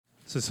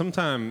So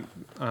sometime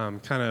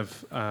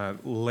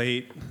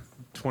late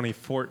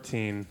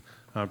 2014,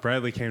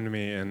 Bradley came to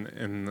me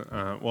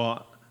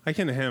I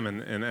came to him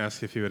and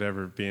asked if he would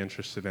ever be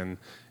interested in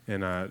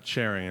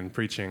sharing and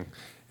preaching,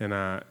 and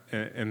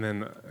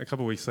then a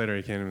couple weeks later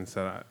he came to me and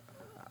said,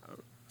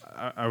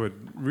 I would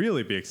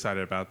really be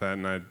excited about that,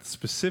 and I'd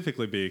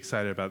specifically be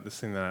excited about this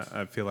thing that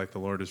I feel like the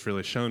Lord has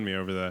really shown me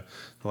over the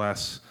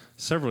last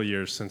several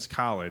years since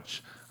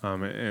college,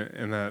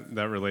 and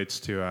that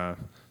relates to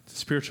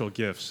spiritual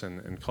gifts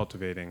and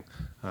cultivating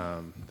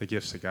the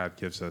gifts that God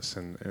gives us.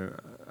 And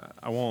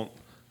I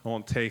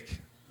won't take,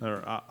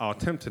 or I'll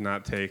attempt to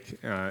not take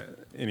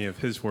any of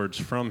his words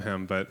from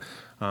him, but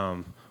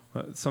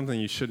something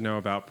you should know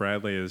about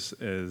Bradley is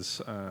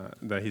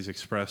that he's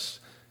expressed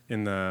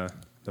in the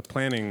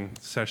planning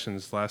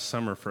sessions last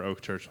summer for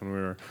Oak Church when we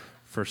were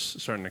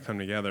first starting to come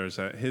together, is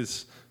that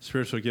his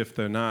spiritual gift,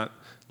 though not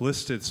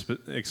listed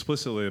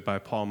explicitly by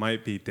Paul,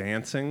 might be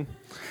dancing,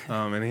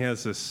 and he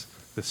has this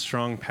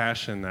strong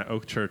passion that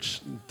Oak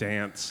Church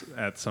dance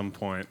at some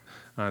point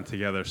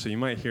together. So you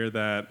might hear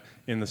that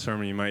in the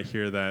sermon. You might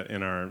hear that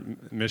in our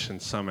mission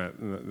summit.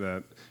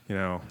 That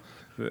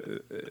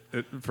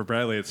for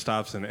Bradley, it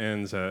stops and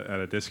ends at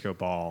a disco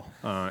ball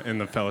in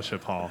the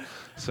fellowship hall.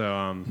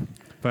 So,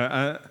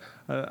 but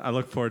I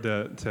look forward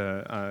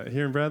to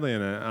hearing Bradley,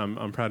 and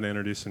I'm proud to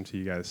introduce him to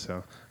you guys.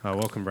 So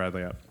welcome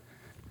Bradley up.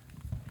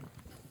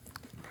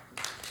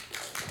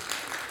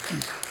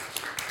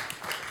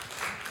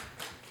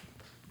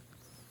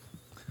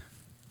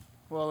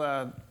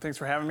 Well, thanks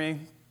for having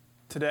me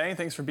today.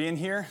 Thanks for being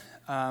here.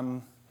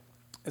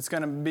 It's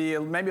going to be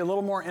maybe a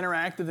little more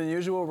interactive than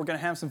usual. We're going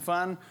to have some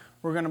fun.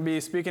 We're going to be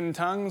speaking in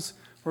tongues.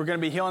 We're going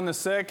to be healing the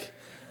sick.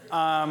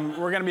 We're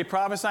going to be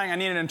prophesying. I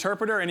need an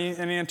interpreter.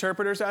 Any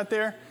interpreters out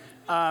there?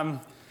 No,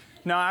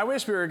 I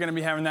wish we were going to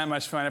be having that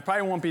much fun. It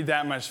probably won't be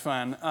that much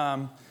fun.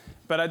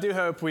 But I do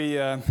hope we,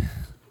 get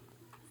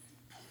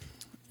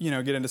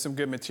into some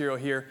good material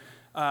here.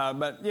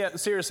 But yeah,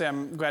 seriously,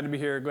 I'm glad to be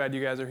here. Glad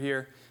you guys are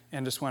here.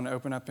 And just want to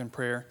open up in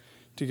prayer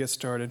to get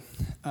started.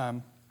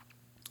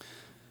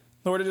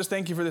 Lord, I just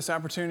thank you for this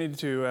opportunity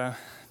to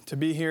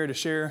be here, to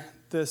share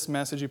this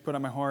message you put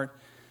on my heart.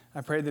 I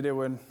pray that it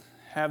would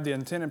have the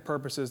intended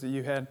purposes that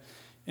you had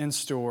in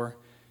store,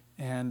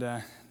 and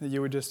that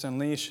you would just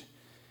unleash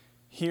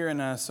here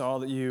in us all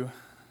that you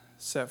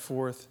set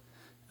forth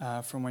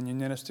from when you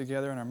knit us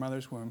together in our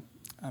mother's womb.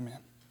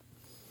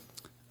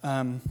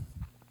 Amen.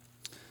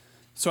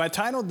 So I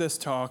titled this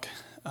talk,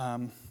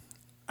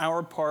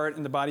 Our Part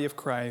in the Body of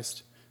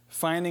Christ,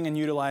 Finding and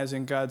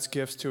Utilizing God's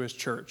Gifts to His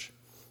Church.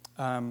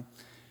 We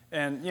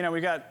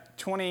got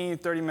 20,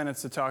 30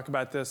 minutes to talk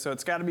about this, so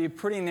it's got to be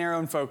pretty narrow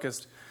and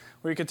focused.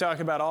 We could talk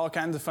about all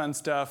kinds of fun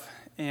stuff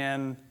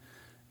and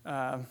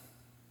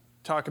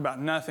talk about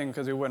nothing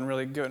because we wouldn't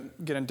really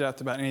get in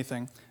depth about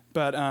anything.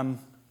 But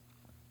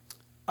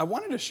I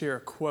wanted to share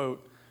a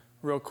quote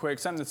real quick,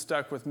 something that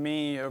stuck with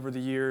me over the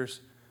years.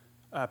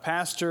 A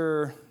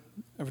pastor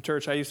of a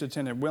church I used to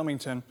attend in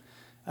Wilmington,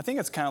 I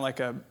think it's kind of like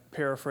a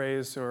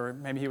paraphrase, or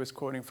maybe he was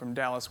quoting from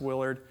Dallas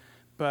Willard,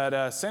 but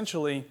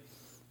essentially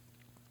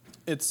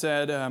it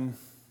said,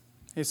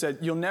 he said,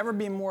 "You'll never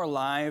be more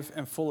alive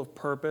and full of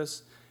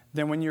purpose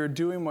than when you're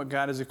doing what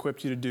God has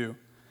equipped you to do.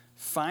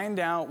 Find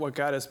out what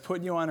God has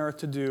put you on earth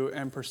to do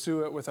and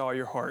pursue it with all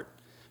your heart."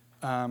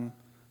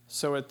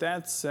 So with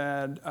that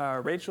said,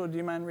 Rachel, do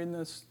you mind reading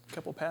this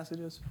couple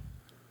passages?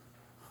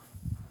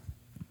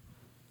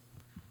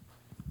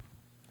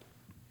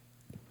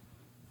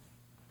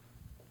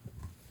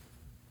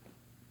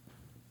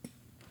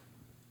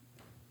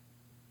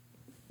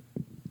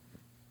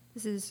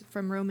 This is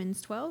from Romans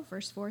 12,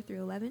 verse 4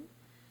 through 11.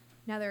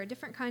 Now there are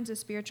different kinds of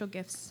spiritual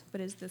gifts, but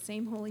it is the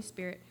same Holy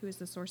Spirit who is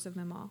the source of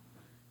them all.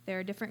 There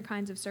are different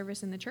kinds of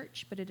service in the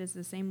church, but it is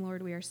the same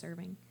Lord we are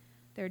serving.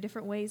 There are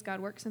different ways God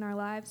works in our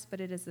lives,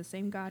 but it is the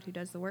same God who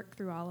does the work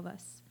through all of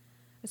us.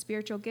 A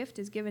spiritual gift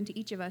is given to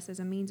each of us as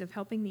a means of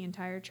helping the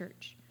entire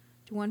church.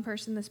 To one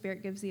person, the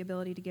Spirit gives the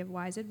ability to give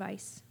wise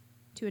advice.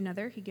 To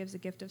another, he gives a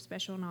gift of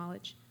special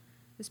knowledge.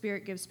 The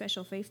Spirit gives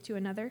special faith to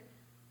another,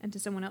 and to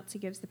someone else he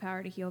gives the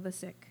power to heal the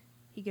sick.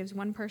 He gives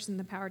one person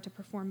the power to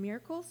perform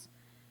miracles,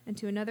 and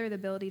to another the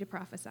ability to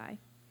prophesy.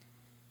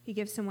 He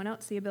gives someone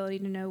else the ability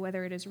to know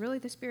whether it is really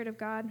the Spirit of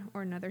God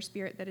or another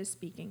spirit that is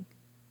speaking.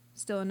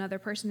 Still another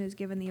person is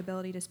given the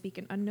ability to speak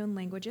in unknown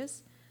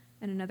languages,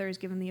 and another is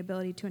given the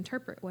ability to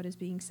interpret what is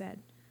being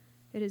said.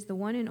 It is the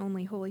one and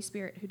only Holy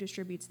Spirit who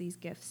distributes these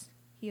gifts.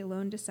 He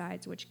alone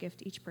decides which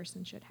gift each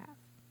person should have.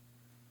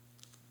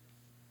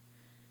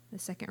 The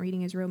second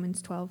reading is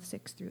Romans 12,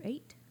 6 through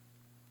 8.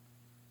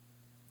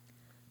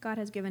 God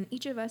has given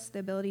each of us the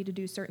ability to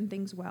do certain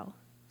things well.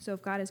 So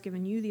if God has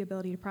given you the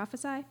ability to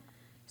prophesy,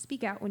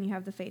 speak out when you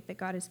have the faith that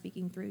God is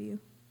speaking through you.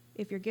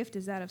 If your gift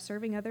is that of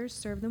serving others,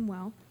 serve them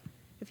well.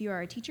 If you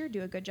are a teacher,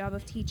 do a good job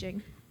of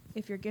teaching.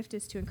 If your gift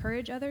is to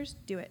encourage others,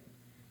 do it.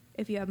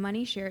 If you have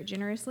money, share it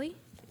generously.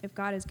 If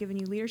God has given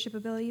you leadership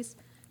abilities,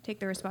 take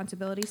the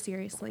responsibility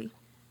seriously.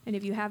 And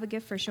if you have a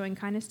gift for showing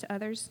kindness to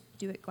others,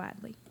 do it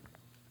gladly.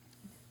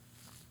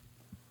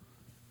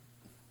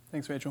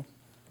 Thanks, Rachel.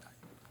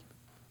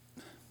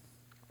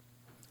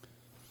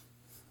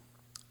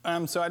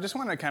 So I just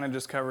want to kind of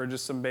just cover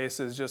just some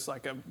bases, just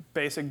like a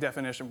basic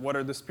definition. What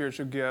are the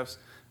spiritual gifts?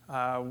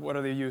 What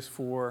are they used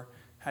for?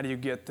 How do you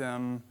get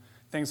them?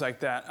 Things like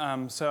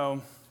that.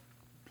 So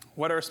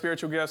what are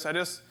spiritual gifts? I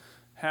just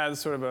had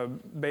sort of a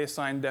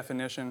baseline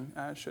definition.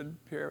 I should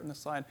appear on the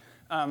slide.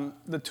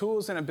 The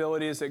tools and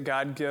abilities that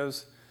God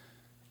gives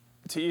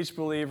to each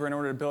believer in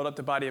order to build up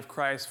the body of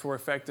Christ for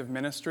effective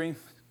ministry.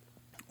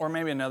 Or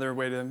maybe another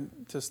way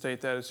to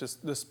state that is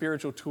just the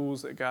spiritual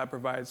tools that God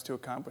provides to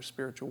accomplish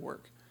spiritual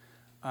work.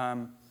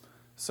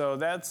 So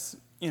that's,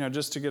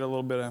 just to get a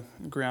little bit of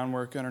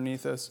groundwork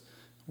underneath us,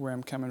 where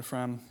I'm coming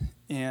from.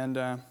 And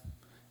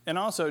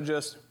also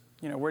just,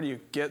 where do you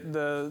get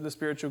the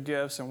spiritual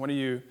gifts, and what do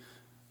you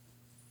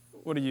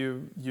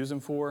use them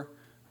for?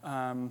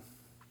 I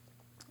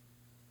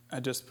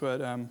just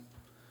put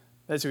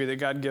basically that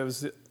God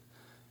gives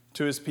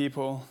to his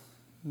people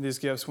these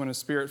gifts when his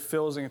Spirit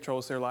fills and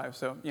controls their lives.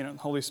 So,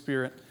 Holy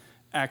Spirit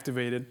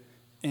activated.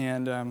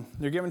 And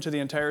they're given to the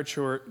entire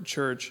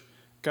church,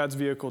 God's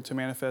vehicle to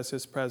manifest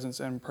his presence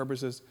and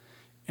purposes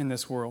in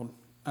this world.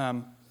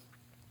 I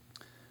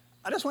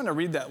just want to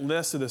read that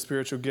list of the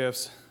spiritual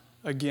gifts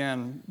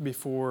again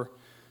before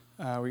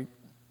we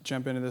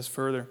jump into this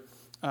further.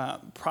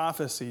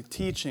 Prophecy,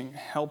 teaching,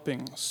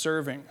 helping,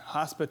 serving,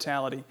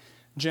 hospitality,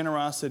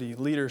 generosity,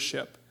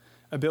 leadership,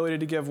 ability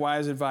to give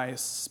wise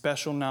advice,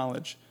 special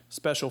knowledge,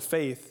 special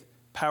faith,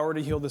 power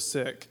to heal the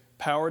sick,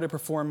 power to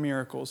perform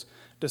miracles,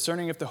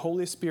 discerning if the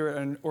Holy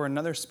Spirit or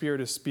another spirit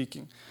is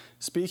speaking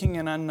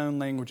in unknown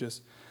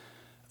languages,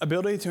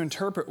 ability to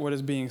interpret what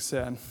is being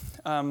said.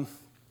 I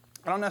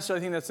don't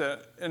necessarily think that's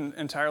an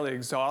entirely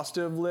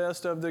exhaustive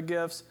list of the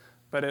gifts,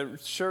 but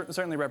it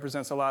certainly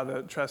represents a lot of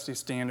the trusty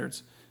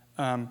standards.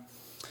 Like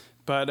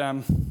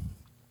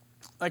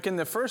in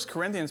the 1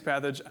 Corinthians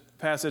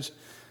passage,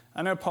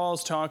 I know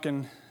Paul's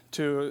talking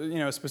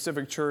to a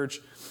specific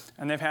church,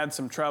 and they've had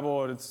some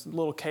trouble. It's a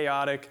little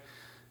chaotic.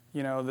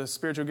 The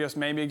spiritual gifts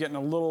maybe getting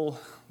a little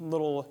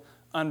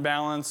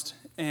unbalanced,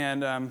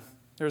 and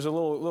there's a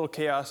little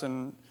chaos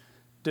and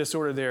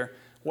disorder there.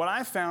 What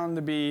I found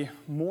to be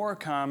more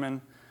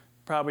common,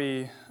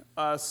 probably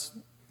us,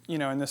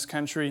 in this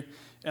country,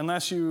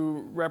 unless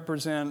you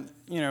represent,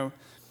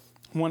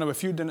 one of a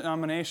few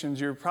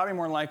denominations, you're probably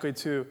more likely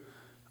to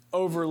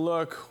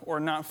overlook or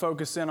not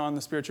focus in on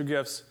the spiritual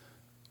gifts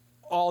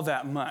all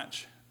that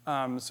much.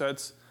 So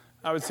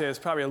I would say it's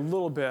probably a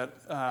little bit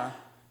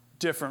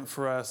different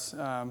for us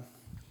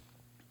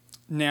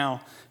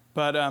now.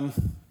 But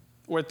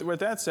with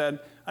that said,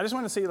 I just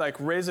want to see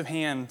raise of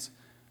hands,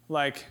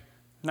 I'm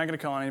not going to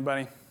call on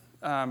anybody,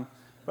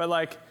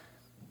 but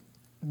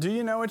do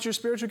you know what your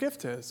spiritual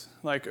gift is?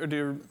 Or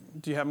do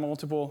you have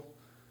multiple?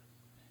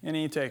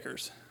 Any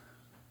takers?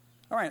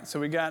 All right, so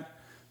we got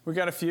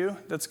a few.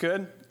 That's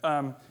good.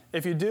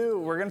 If you do,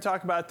 we're going to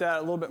talk about that a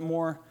little bit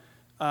more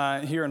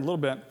here in a little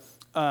bit.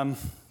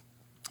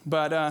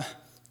 But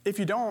if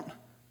you don't,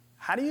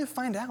 how do you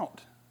find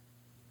out?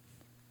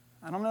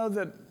 I don't know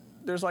that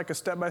there's a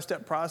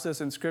step-by-step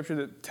process in Scripture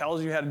that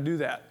tells you how to do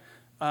that.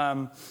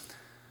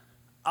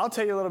 I'll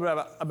tell you a little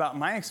bit about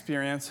my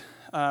experience.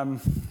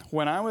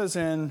 When I was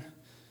in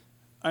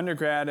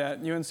undergrad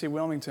at UNC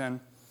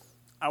Wilmington,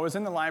 I was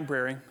in the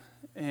library,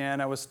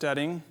 and I was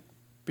studying,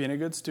 being a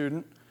good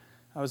student.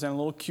 I was in a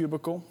little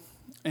cubicle,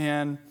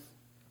 and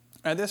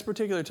at this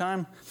particular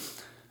time,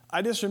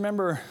 I just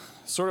remember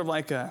sort of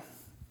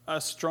a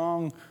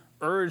strong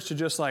urge to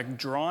just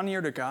draw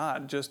near to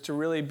God, just to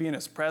really be in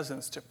his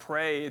presence, to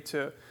pray,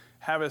 to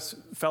have his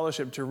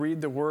fellowship, to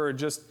read the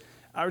word.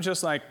 I was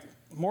just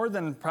more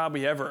than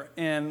probably ever.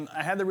 And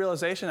I had the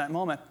realization at that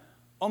moment,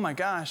 oh my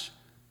gosh,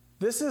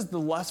 this is the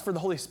lust for the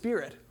Holy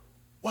Spirit.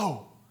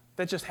 Whoa,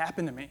 that just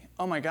happened to me.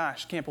 Oh my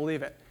gosh, can't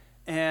believe it.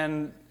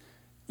 And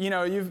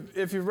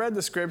if you've read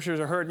the scriptures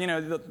or heard,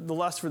 the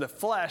lust for the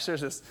flesh,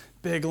 there's this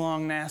big,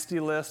 long, nasty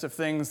list of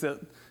things that,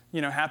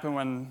 happen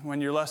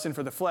when you're lusting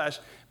for the flesh.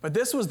 But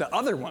this was the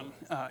other one,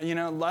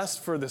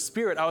 lust for the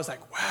Spirit. I was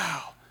like,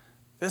 wow,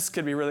 this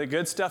could be really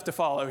good stuff to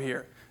follow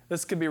here.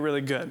 This could be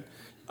really good.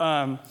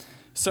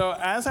 So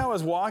as I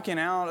was walking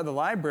out of the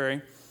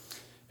library,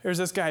 there's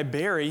this guy,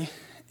 Barry,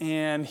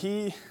 and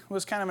he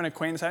was kind of an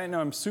acquaintance. I didn't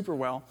know him super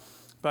well,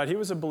 but he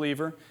was a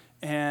believer.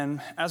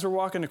 And as we're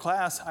walking to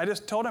class, I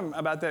just told him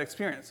about that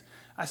experience.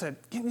 I said,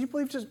 can you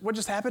believe what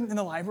just happened in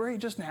the library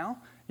just now?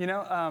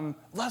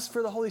 Lust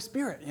for the Holy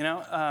Spirit,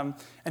 And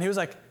he was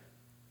like,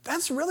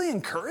 that's really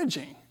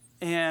encouraging.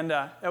 And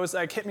it was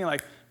hit me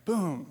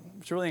boom,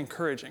 it's really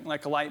encouraging.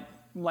 A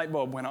light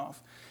bulb went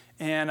off.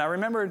 And I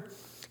remembered,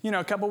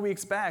 a couple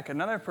weeks back,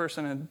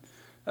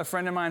 a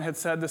friend of mine had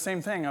said the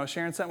same thing. I was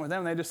sharing something with them,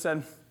 and they just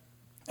said,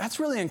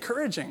 that's really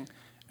encouraging.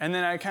 And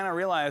then I kind of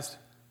realized,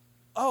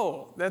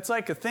 oh, that's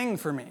a thing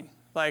for me.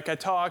 I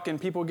talk and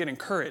people get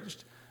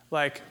encouraged.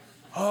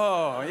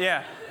 Oh,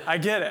 yeah, I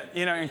get it.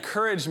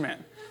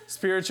 Encouragement,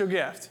 spiritual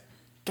gift.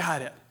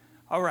 Got it.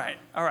 All right.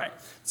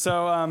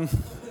 So,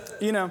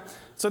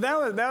 So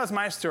that was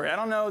my story. I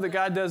don't know that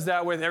God does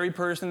that with every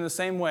person the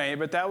same way,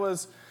 but that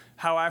was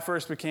how I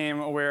first became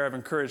aware of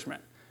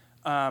encouragement.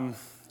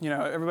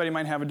 Everybody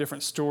might have a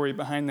different story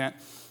behind that.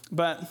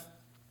 But,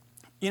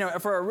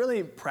 for a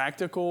really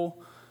practical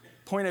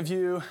point of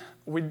view,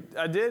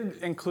 I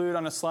did include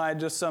on a slide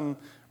just some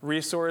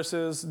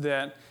resources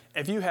that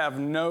if you have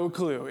no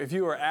clue, if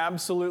you are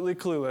absolutely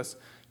clueless,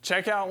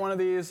 check out one of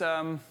these,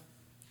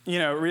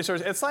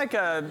 resources. It's like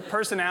a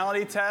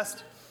personality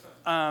test.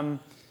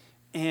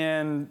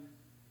 And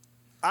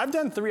I've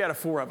done 3 out of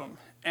 4 of them.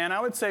 And I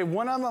would say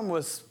one of them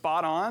was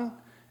spot on,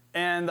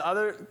 and the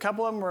other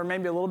couple of them were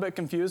maybe a little bit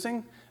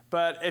confusing.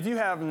 But if you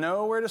have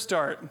nowhere to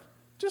start,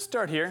 just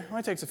start here. It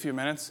only takes a few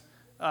minutes.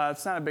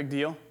 It's not a big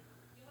deal.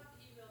 You'll have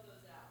to email those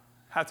out.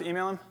 Have to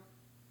email them?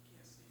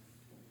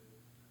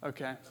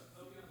 Okay.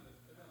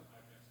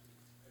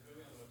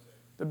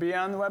 They'll be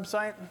on the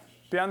website?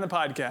 Be on the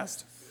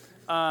podcast.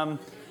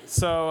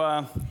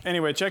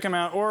 Anyway, check them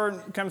out, or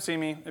come see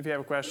me if you have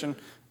a question.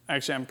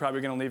 Actually, I'm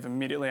probably going to leave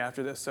immediately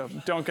after this, so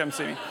don't come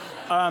see me.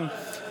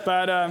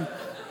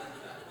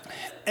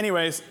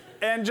 Anyways,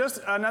 and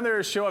just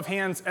another show of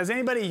hands. Has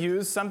anybody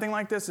used something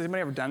like this? Has anybody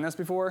ever done this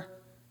before?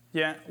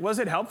 Yeah. Was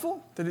it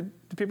helpful? Did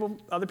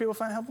other people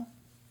find it helpful?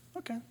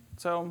 Okay.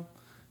 So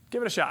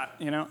give it a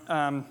shot,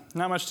 Not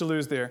much to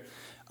lose there.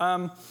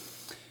 But,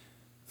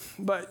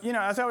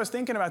 as I was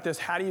thinking about this,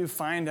 how do you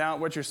find out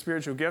what your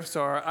spiritual gifts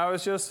are? I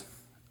was just,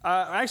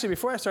 actually,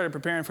 before I started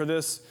preparing for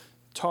this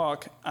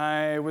talk,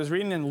 I was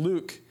reading in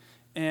Luke,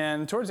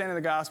 and towards the end of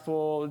the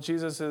gospel,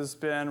 Jesus has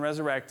been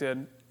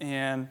resurrected,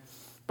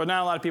 but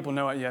not a lot of people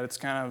know it yet. It's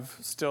kind of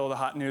still the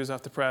hot news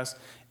off the press.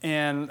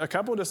 And a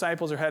couple of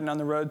disciples are heading on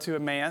the road to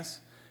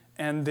Emmaus,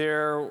 and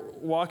they're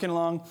walking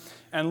along,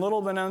 and little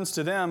unbeknownst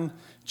to them,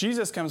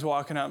 Jesus comes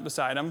walking up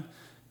beside them.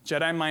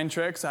 Jedi mind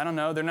tricks, I don't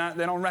know, they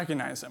don't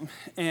recognize him.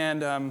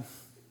 And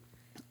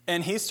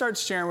he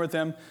starts sharing with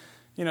them,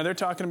 they're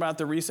talking about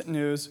the recent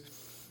news,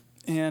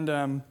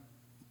 and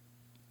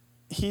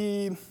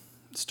he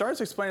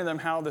starts explaining to them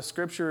how the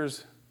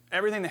scriptures,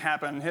 everything that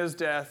happened, his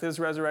death, his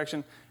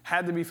resurrection,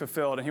 had to be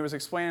fulfilled. And he was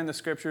explaining the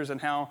scriptures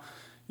and how,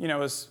 it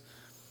was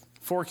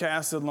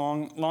forecasted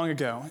long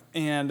ago.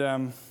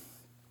 And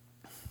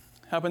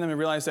helping them to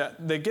realize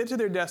that they get to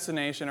their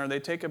destination, or they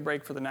take a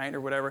break for the night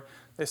or whatever,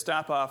 they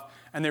stop off,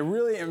 and they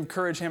really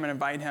encourage him and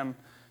invite him,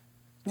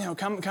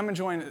 come and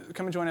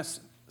join us,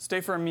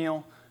 stay for a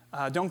meal,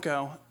 don't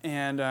go.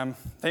 And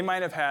they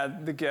might have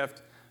had the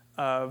gift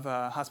of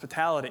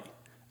hospitality.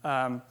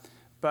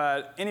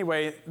 But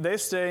anyway, they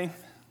stay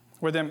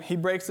with him. He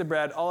breaks the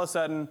bread. All of a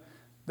sudden,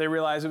 they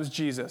realize it was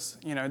Jesus.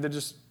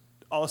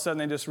 All of a sudden,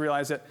 they just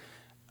realize it.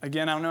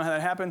 Again, I don't know how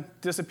that happened.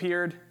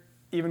 Disappeared,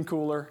 even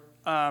cooler.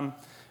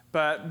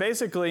 But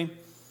basically,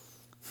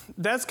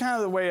 that's kind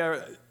of the way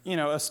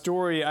a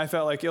story I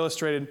felt like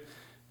illustrated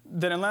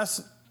that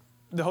unless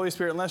the Holy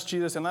Spirit, unless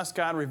Jesus, unless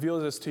God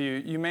reveals this to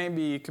you, you may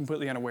be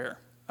completely unaware.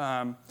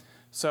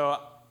 So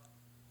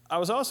I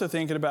was also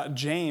thinking about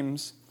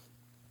James,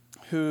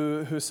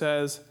 who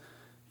says,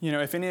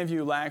 if any of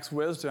you lacks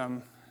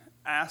wisdom,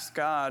 ask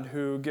God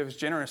who gives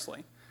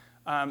generously.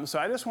 So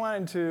I just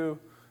wanted to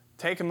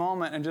take a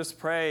moment and just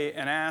pray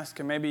and ask,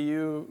 and maybe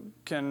you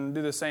can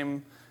do the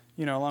same,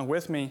 along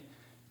with me.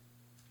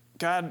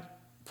 God,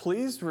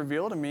 please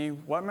reveal to me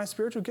what my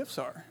spiritual gifts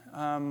are.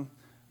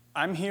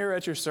 I'm here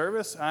at your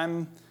service.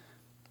 I'm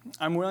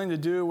willing to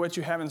do what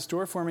you have in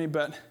store for me,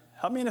 but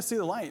help me to see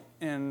the light,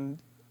 and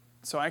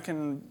so I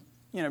can,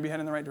 be heading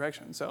in the right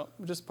direction. So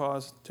just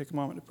pause, take a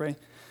moment to pray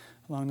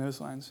along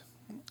those lines.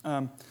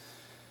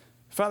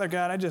 Father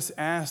God, I just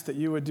ask that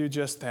you would do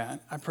just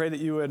that. I pray that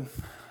you would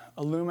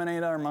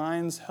illuminate our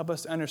minds, help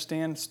us to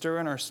understand, stir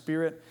in our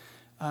spirit.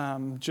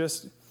 I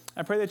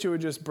pray that you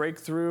would just break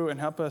through and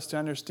help us to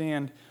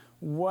understand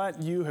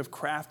what you have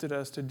crafted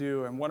us to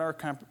do and what our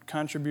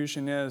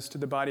contribution is to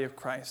the body of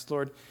Christ.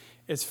 Lord,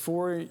 it's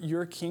for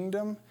your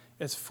kingdom.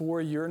 It's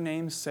for your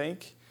name's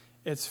sake.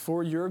 It's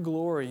for your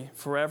glory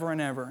forever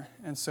and ever.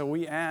 And so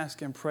we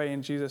ask and pray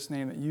in Jesus'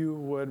 name that you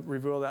would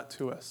reveal that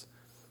to us.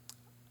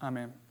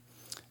 Amen.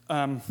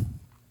 And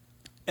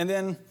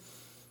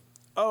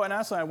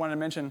also I wanted to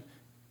mention,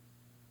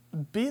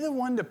 be the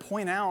one to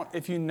point out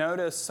if you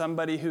notice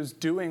somebody who's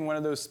doing one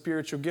of those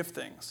spiritual gift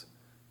things.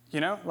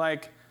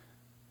 Like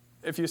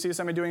if you see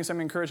somebody doing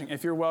something encouraging,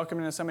 if you're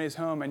welcoming into somebody's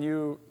home and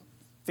you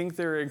think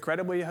they're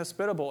incredibly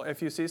hospitable,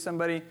 if you see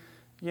somebody,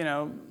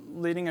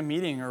 leading a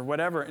meeting or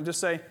whatever, and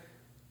just say,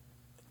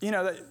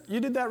 that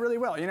you did that really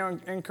well,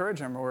 encourage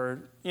them,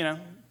 or,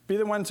 be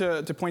the one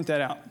to point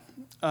that out.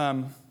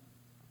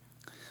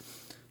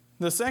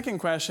 The second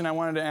question I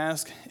wanted to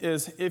ask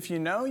is, if you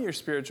know your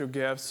spiritual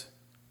gifts,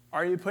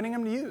 are you putting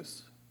them to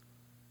use?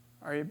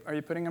 Are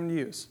you putting them to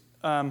use?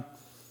 I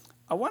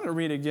want to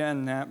read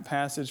again that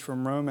passage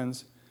from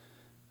Romans,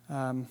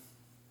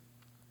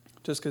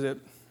 just because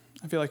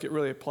I feel like it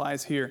really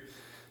applies here.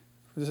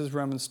 This is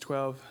Romans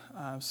 12,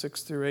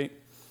 6 through 8.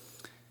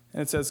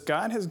 And it says,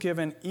 God has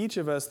given each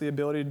of us the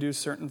ability to do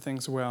certain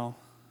things well.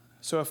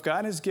 So if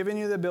God has given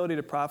you the ability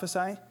to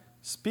prophesy,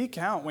 Speak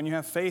out when you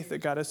have faith that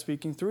God is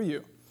speaking through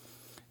you.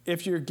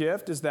 If your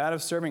gift is that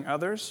of serving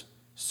others,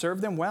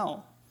 serve them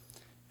well.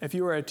 If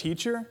you are a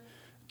teacher,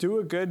 do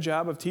a good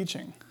job of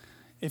teaching.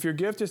 If your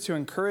gift is to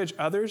encourage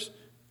others,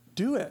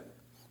 do it.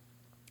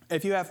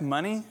 If you have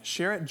money,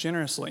 share it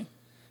generously.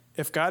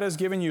 If God has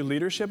given you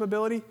leadership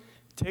ability,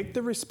 take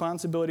the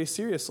responsibility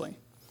seriously.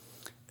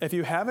 If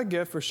you have a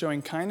gift for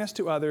showing kindness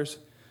to others,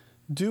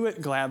 do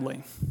it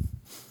gladly.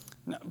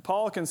 Now,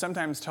 Paul can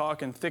sometimes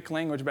talk in thick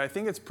language, but I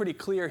think it's pretty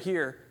clear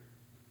here.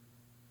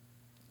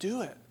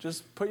 Do it.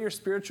 Just put your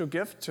spiritual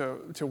gift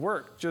to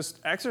work. Just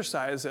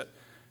exercise it.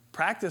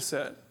 Practice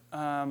it.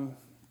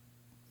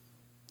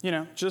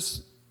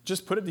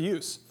 Just put it to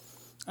use.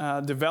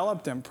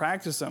 Develop them.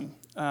 Practice them.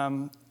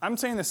 I'm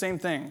saying the same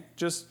thing.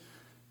 Just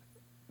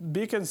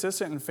be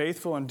consistent and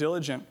faithful and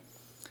diligent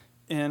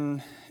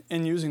in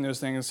using those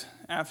things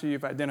after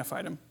you've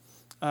identified them.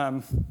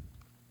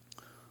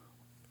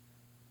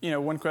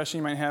 One question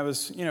you might have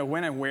is,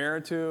 when and where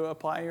to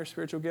apply your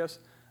spiritual gifts.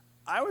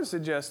 I would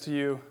suggest to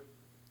you,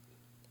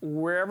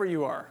 wherever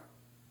you are,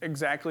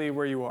 exactly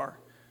where you are.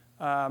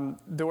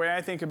 The way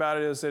I think about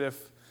it is that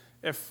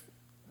if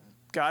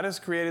God has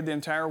created the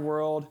entire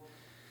world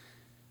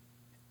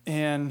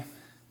and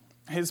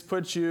He's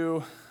put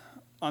you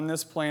on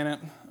this planet,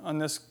 on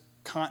this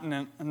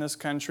continent, in this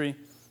country,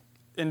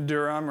 in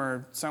Durham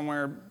or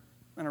somewhere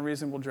in a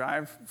reasonable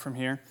drive from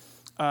here,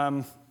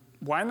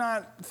 why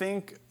not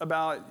think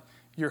about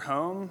your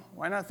home?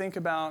 Why not think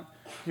about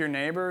your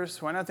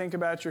neighbors? Why not think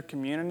about your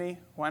community?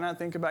 Why not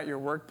think about your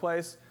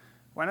workplace?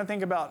 Why not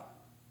think about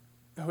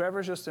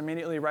whoever's just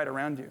immediately right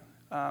around you?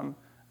 I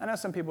know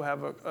some people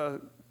have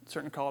a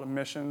certain call to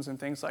missions and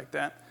things like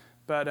that,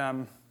 but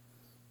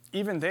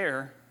even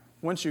there,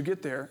 once you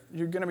get there,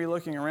 you're going to be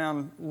looking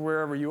around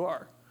wherever you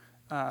are.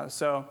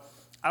 So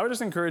I would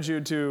just encourage you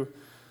to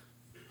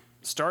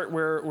start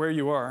where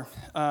you are.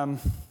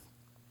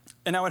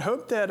 And I would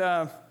hope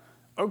that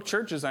Oak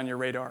Church is on your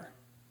radar.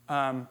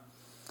 I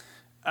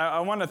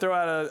want to throw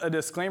out a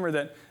disclaimer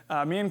that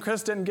me and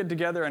Chris didn't get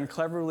together and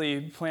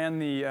cleverly plan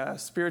the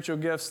spiritual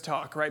gifts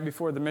talk right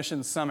before the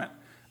Mission Summit.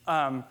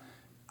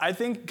 I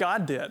think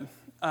God did,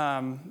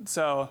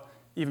 so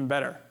even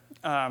better.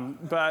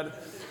 But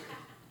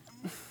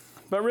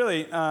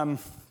really,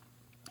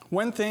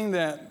 one thing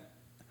that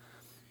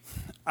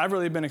I've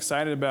really been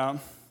excited about,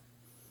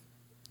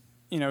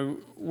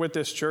 with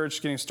this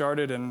church getting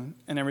started and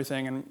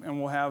everything, and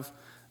we'll have,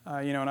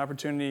 an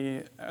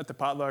opportunity at the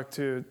potluck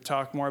to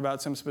talk more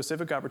about some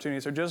specific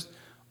opportunities, or just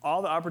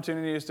all the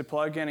opportunities to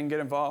plug in and get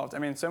involved. I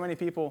mean, so many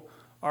people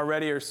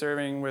already are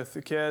serving with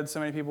the kids. So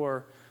many people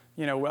are,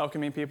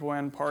 welcoming people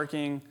in,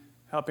 parking,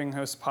 helping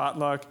host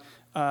potluck,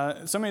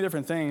 so many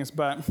different things.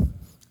 But,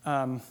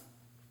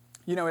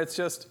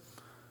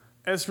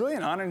 it's really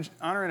an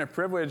honor and a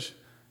privilege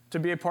to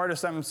be a part of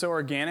something so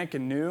organic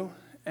and new.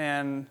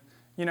 And,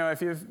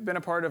 if you've been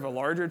a part of a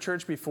larger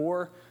church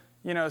before,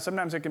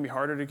 sometimes it can be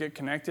harder to get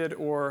connected,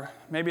 or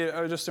maybe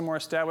just a more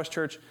established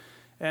church.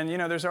 And,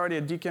 there's already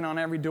a deacon on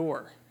every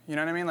door. You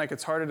know what I mean? Like,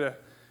 it's harder to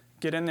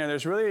get in there.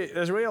 There's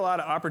really a lot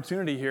of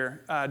opportunity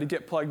here to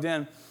get plugged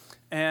in.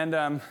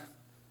 And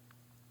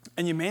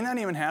you may not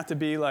even have to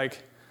be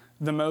like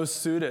the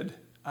most suited.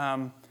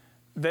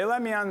 They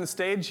let me on the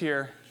stage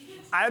here.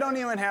 I don't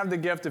even have the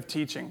gift of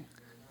teaching.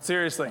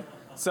 Seriously.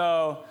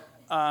 So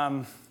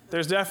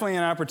there's definitely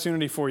an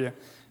opportunity for you.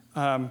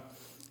 And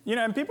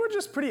people are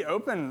just pretty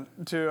open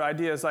to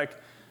ideas. Like,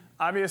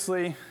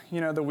 obviously,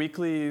 the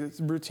weekly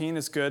routine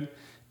is good,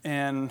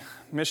 and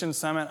Mission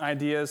Summit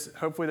ideas,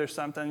 hopefully there's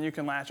something you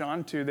can latch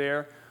on to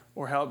there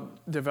or help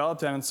develop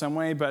that in some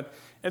way. But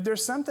if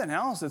there's something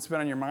else that's been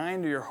on your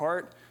mind or your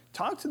heart,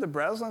 talk to the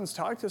Breslins,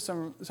 talk to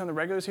some of the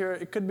regulars here.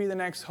 It could be the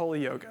next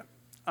Holy Yoga.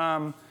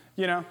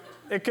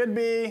 It could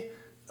be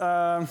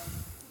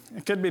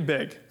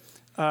big.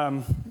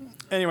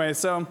 Anyway,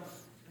 so,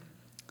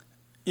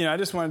 I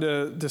just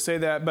wanted to say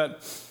that.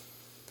 But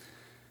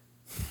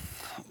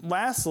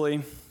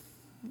lastly,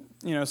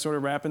 sort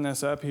of wrapping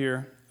this up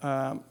here,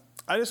 I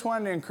just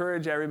wanted to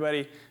encourage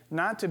everybody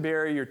not to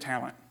bury your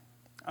talent.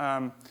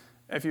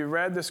 If you've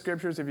read the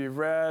scriptures, if you've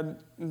read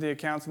the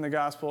accounts in the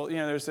gospel,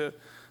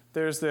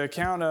 there's the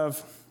account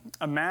of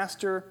a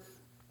master,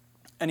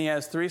 and he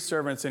has 3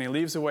 servants, and he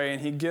leaves away,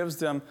 and he gives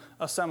them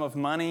a sum of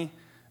money.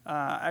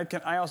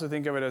 I also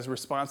think of it as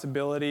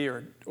responsibility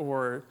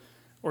or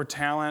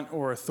talent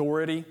or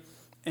authority.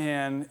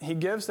 And he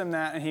gives them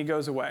that, and he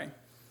goes away.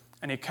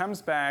 And he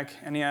comes back,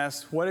 and he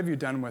asks, "What have you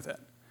done with it?"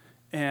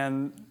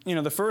 And,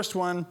 the first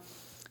one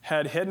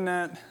had hidden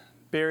it,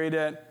 buried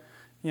it.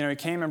 He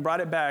came and brought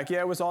it back.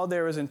 Yeah, it was all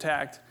there, it was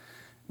intact.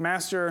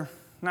 Master,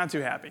 not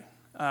too happy.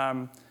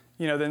 Then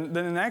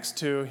the next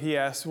 2, he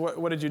asked,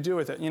 what did you do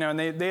with it? And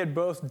they had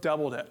both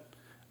doubled it,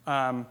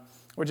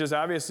 which is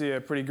obviously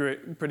a pretty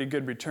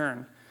good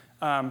return.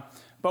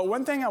 But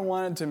one thing I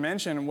wanted to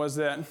mention was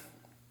that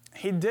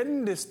he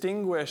didn't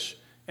distinguish,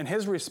 in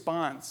his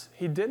response,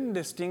 he didn't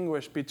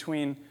distinguish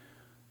between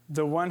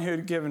the one who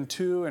had given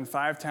 2 and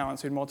 5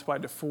 talents, who'd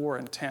multiplied to 4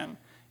 and 10.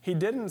 He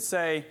didn't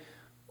say,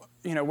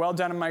 well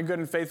done, my good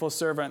and faithful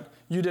servant,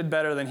 you did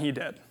better than he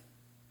did.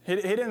 He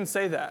didn't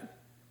say that.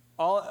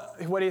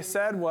 What he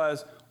said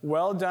was,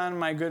 well done,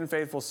 my good and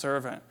faithful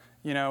servant.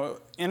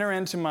 Enter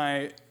into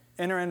my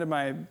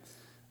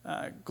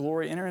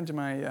glory, enter into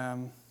my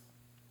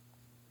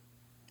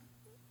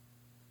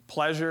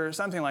pleasure,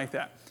 something like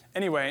that.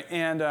 Anyway,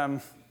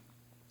 and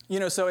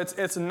so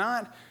it's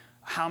not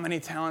how many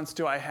talents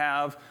do I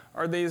have?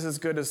 Are these as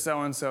good as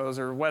so-and-so's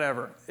or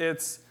whatever?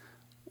 It's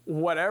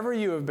whatever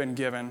you have been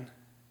given.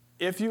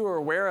 If you are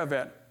aware of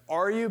it,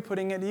 are you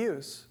putting it to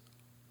use?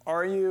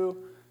 Are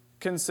you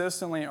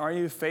consistently, are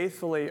you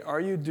faithfully, are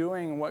you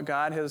doing what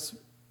God has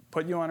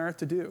put you on earth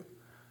to do?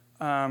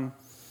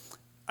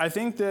 I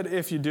think that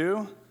if you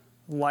do,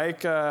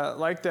 like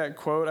that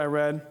quote I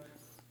read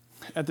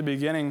at the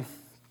beginning,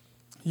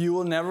 you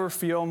will never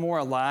feel more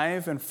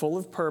alive and full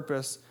of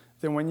purpose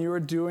than when you are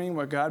doing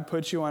what God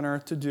put you on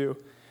earth to do,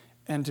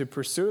 and to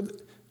pursue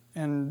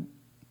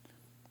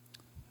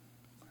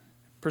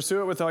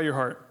it with all your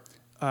heart.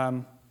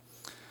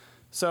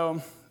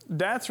 So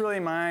that's really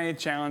my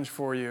challenge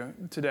for you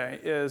today,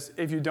 is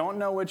if you don't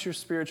know what your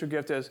spiritual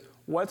gift is,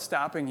 what's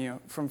stopping you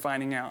from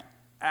finding out?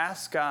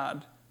 Ask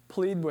God.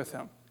 Plead with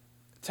him.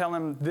 Tell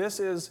him, this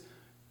is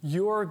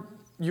your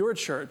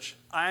church.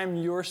 I am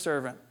your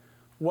servant.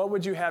 What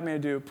would you have me to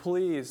do?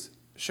 Please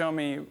show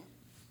me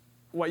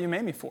what you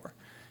made me for.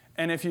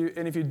 And if you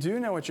do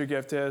know what your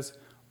gift is,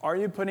 are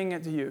you putting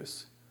it to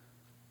use?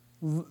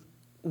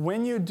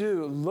 When you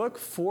do, look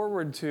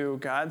forward to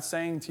God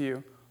saying to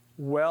you,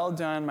 well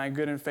done, my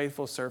good and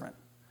faithful servant.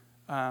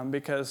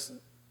 Because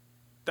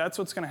that's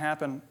what's going to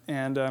happen.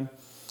 And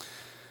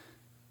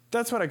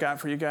that's what I got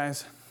for you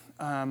guys.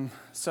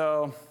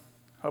 So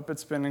hope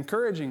it's been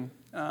encouraging.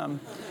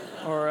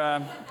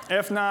 Or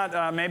if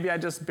not, maybe I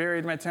just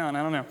buried my talent.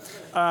 I don't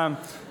know.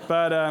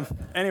 But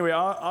anyway,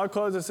 I'll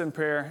close this in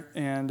prayer,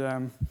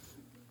 and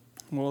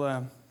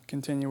we'll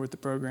continue with the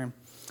program.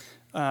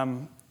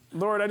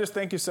 Lord, I just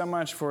thank you so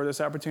much for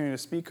this opportunity to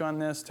speak on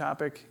this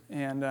topic.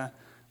 And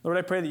Lord,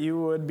 I pray that you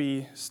would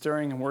be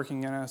stirring and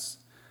working in us.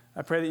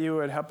 I pray that you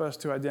would help us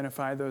to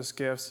identify those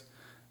gifts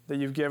that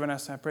you've given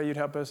us. I pray you'd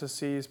help us to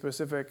see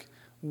specific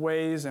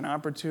ways and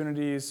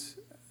opportunities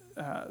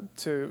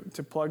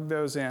to plug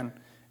those in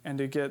and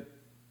to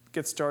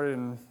get started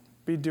and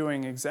be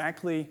doing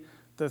exactly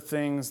the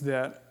things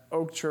that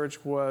Oak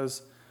Church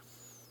was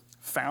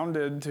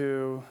founded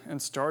to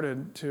and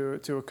started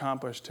to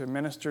accomplish, to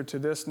minister to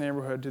this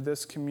neighborhood, to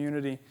this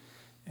community.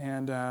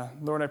 And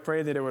Lord, I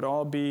pray that it would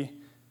all be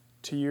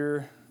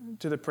to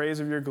the praise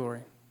of your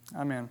glory.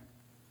 Amen.